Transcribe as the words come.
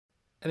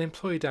An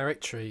employee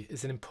directory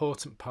is an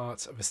important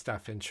part of a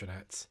staff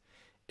intranet.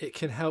 It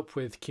can help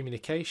with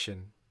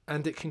communication,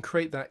 and it can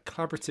create that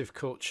collaborative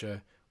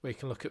culture where you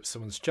can look up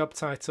someone's job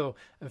title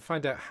and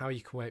find out how you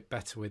can work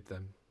better with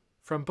them.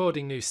 For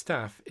onboarding new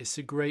staff, it's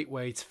a great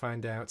way to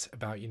find out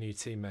about your new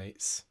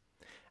teammates,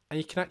 and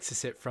you can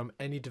access it from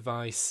any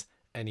device,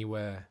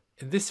 anywhere.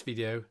 In this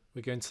video,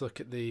 we're going to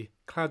look at the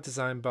Cloud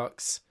Design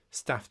Box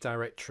staff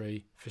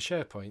directory for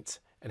SharePoint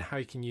and how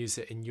you can use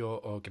it in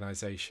your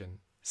organization.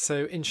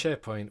 So in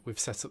SharePoint, we've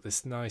set up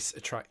this nice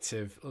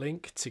attractive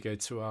link to go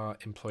to our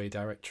employee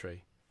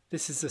directory.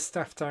 This is the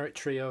staff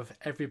directory of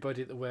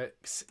everybody that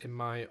works in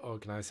my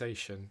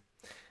organization.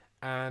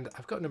 And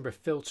I've got a number of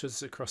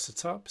filters across the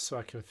top, so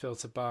I can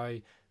filter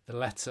by the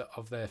letter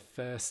of their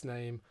first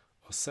name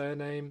or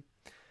surname.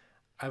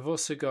 I've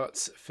also got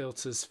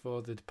filters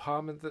for the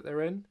department that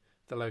they're in,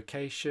 the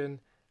location,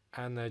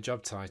 and their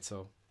job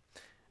title.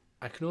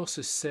 I can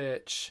also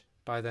search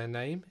by their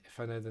name if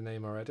I know the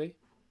name already.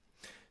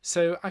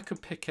 So I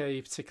could pick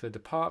a particular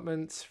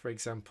department, for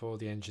example,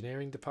 the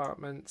engineering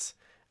department,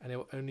 and it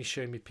will only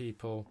show me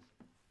people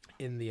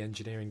in the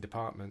engineering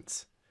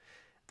department.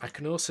 I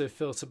can also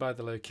filter by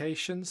the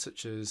location,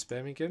 such as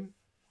Birmingham.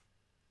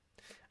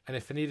 And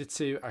if I needed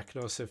to, I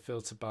can also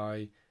filter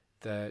by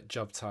their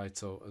job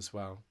title as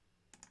well.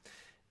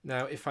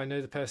 Now, if I know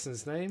the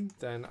person's name,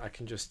 then I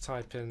can just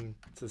type in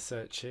to the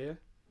search here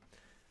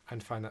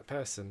and find that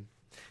person.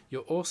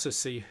 You'll also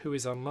see who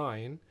is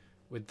online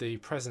with the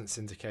presence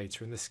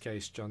indicator. In this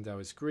case, John Doe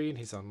is green,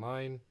 he's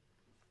online.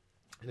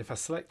 And if I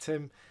select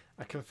him,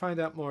 I can find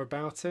out more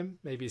about him.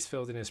 Maybe he's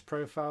filled in his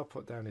profile,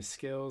 put down his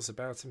skills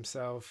about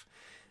himself.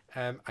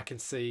 I can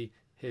see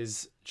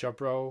his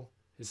job role,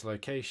 his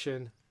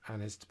location, and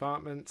his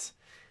department.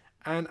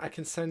 And I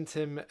can send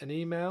him an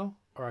email,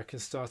 or I can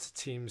start a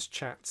Teams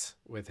chat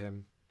with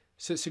him.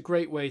 So it's a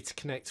great way to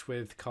connect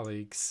with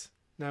colleagues.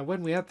 Now,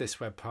 when we add this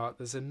web part,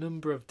 there's a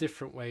number of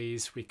different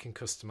ways we can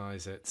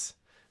customize it.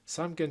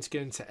 So I'm going to go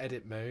into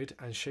edit mode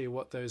and show you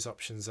what those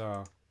options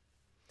are.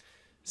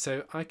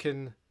 So I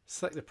can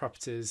select the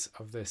properties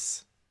of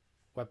this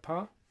web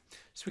part.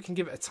 So we can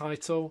give it a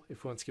title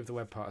if we want to give the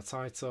web part a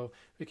title.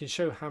 We can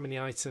show how many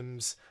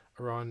items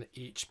are on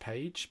each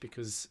page,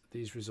 because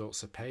these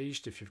results are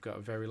paged if you've got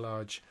a very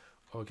large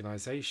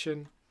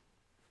organization.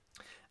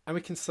 And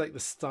we can select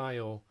the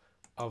style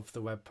of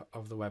the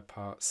web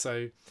part.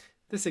 So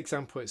this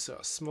example, it's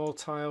a small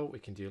tile. We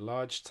can do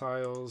large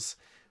tiles.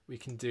 We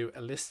can do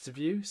a list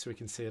view, so we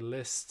can see a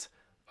list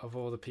of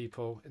all the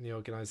people in the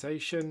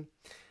organization.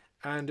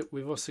 And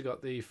we've also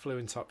got the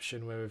fluent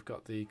option where we've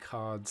got the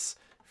cards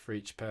for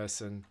each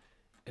person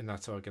in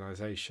that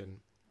organization.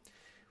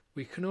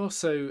 We can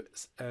also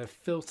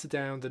filter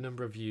down the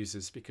number of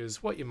users,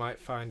 because what you might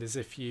find is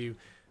if you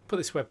put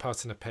this web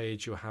part on a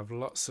page, you'll have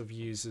lots of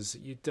users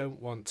that you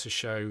don't want to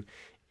show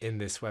in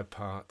this web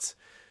part.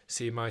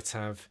 So you might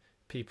have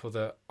people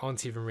that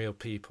aren't even real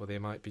people. They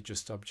might be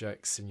just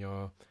objects in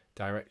your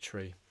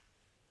directory.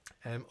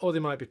 Or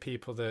there might be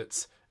people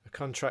that are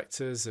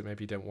contractors that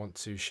maybe don't want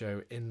to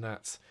show in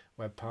that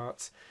web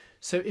part.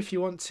 So if you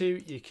want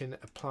to, you can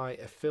apply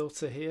a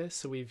filter here.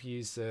 So we've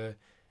used an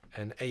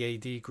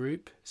AAD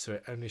group, so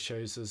it only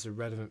shows us the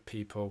relevant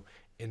people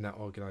in that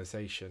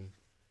organization.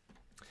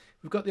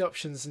 We've got the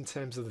options in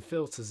terms of the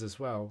filters as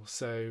well.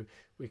 So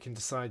we can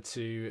decide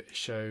to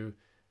show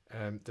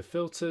the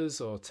filters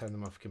or turn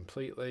them off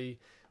completely.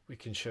 We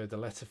can show the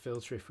letter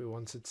filter if we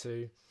wanted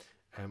to,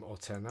 or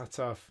turn that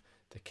off,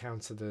 to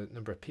counter the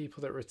number of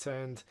people that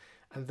returned,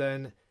 and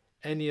then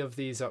any of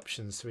these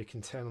options. So we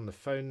can turn on the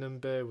phone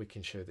number, we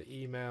can show the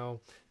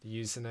email, the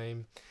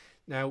username.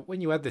 Now, when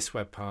you add this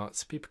web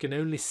part, people can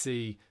only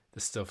see the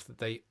stuff that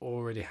they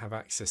already have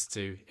access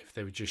to if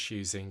they were just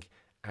using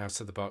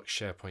out-of-the-box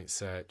SharePoint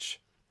search.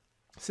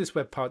 So this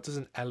web part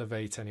doesn't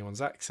elevate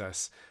anyone's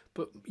access,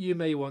 but you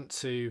may want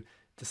to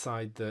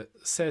decide that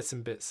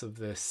certain bits of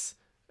this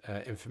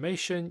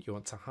information you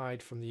want to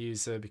hide from the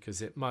user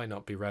because it might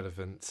not be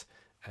relevant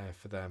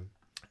for them.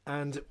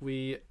 And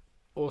we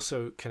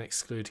also can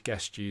exclude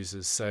guest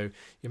users. So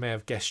you may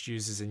have guest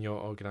users in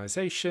your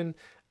organization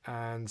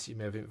and you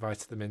may have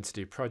invited them in to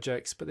do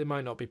projects, but they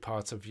might not be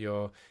part of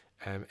your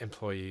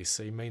employees,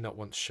 so you may not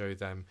want to show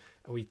them.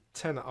 And we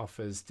turn that off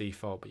as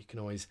default, but you can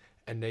always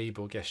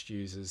enable guest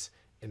users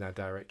in our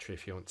directory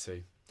if you want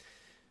to.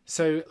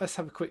 So let's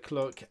have a quick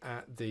look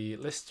at the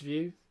list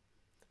view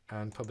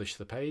and publish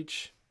the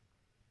page.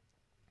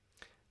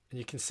 And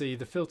you can see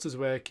the filters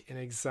work in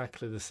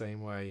exactly the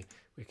same way.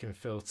 We can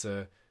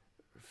filter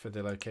for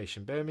the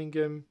location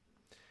Birmingham.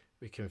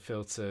 We can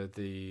filter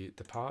the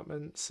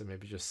department, so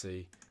maybe just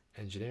the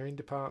engineering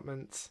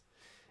department.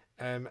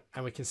 And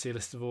we can see a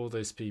list of all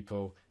those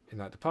people in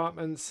that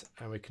department.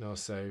 And we can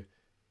also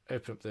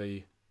open up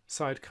the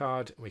side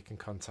card and we can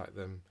contact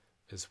them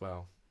as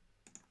well.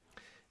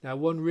 Now,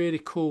 one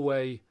really cool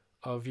way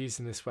of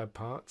using this web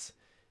part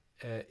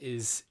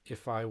is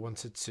if I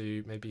wanted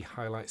to maybe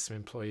highlight some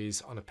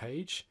employees on a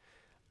page.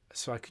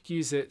 So I could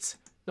use it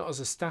not as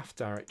a staff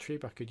directory,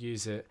 but I could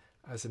use it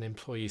as an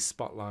employee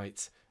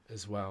spotlight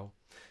as well.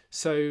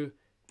 So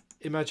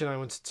Imagine I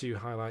wanted to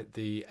highlight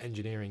the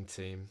engineering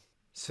team.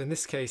 So in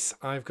this case,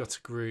 I've got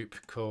a group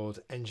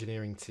called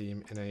engineering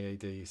team in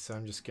AAD. So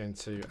I'm just going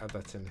to add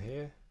that in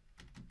here.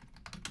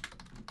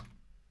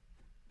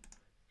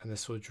 And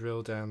this will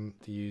drill down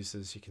the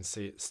users. You can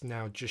see it's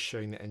now just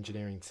showing the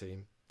engineering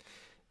team.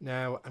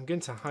 Now I'm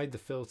going to hide the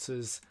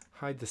filters,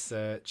 hide the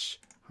search,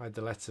 hide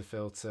the letter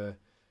filter,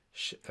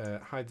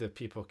 hide the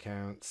people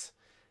count,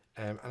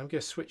 and I'm going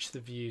to switch the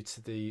view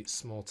to the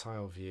small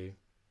tile view.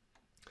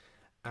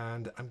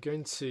 And I'm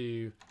going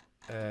to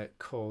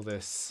call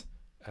this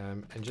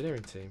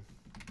engineering team.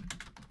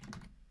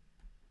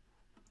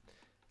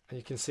 And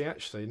you can see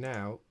actually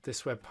now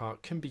this web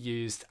part can be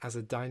used as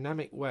a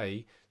dynamic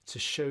way to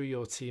show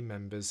your team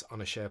members on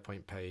a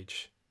SharePoint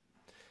page.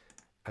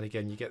 And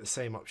again, you get the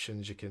same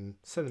options. You can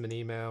send them an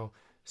email,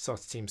 start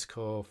a Teams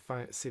call,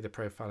 see the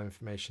profile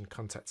information,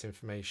 contact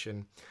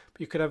information. But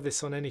you could have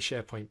this on any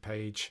SharePoint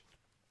page,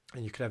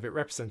 and you could have it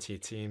representing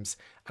your teams.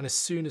 And as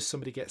soon as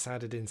somebody gets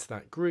added into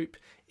that group,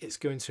 it's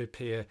going to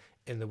appear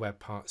in the web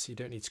part, so you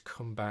don't need to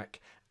come back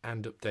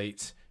and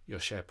update your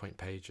SharePoint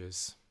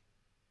pages.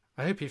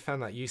 I hope you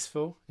found that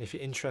useful. If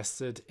you're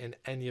interested in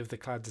any of the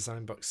Cloud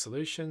Design Box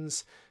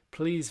solutions,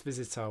 please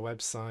visit our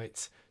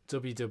website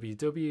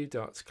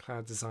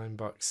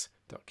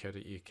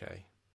www.clouddesignbox.co.uk.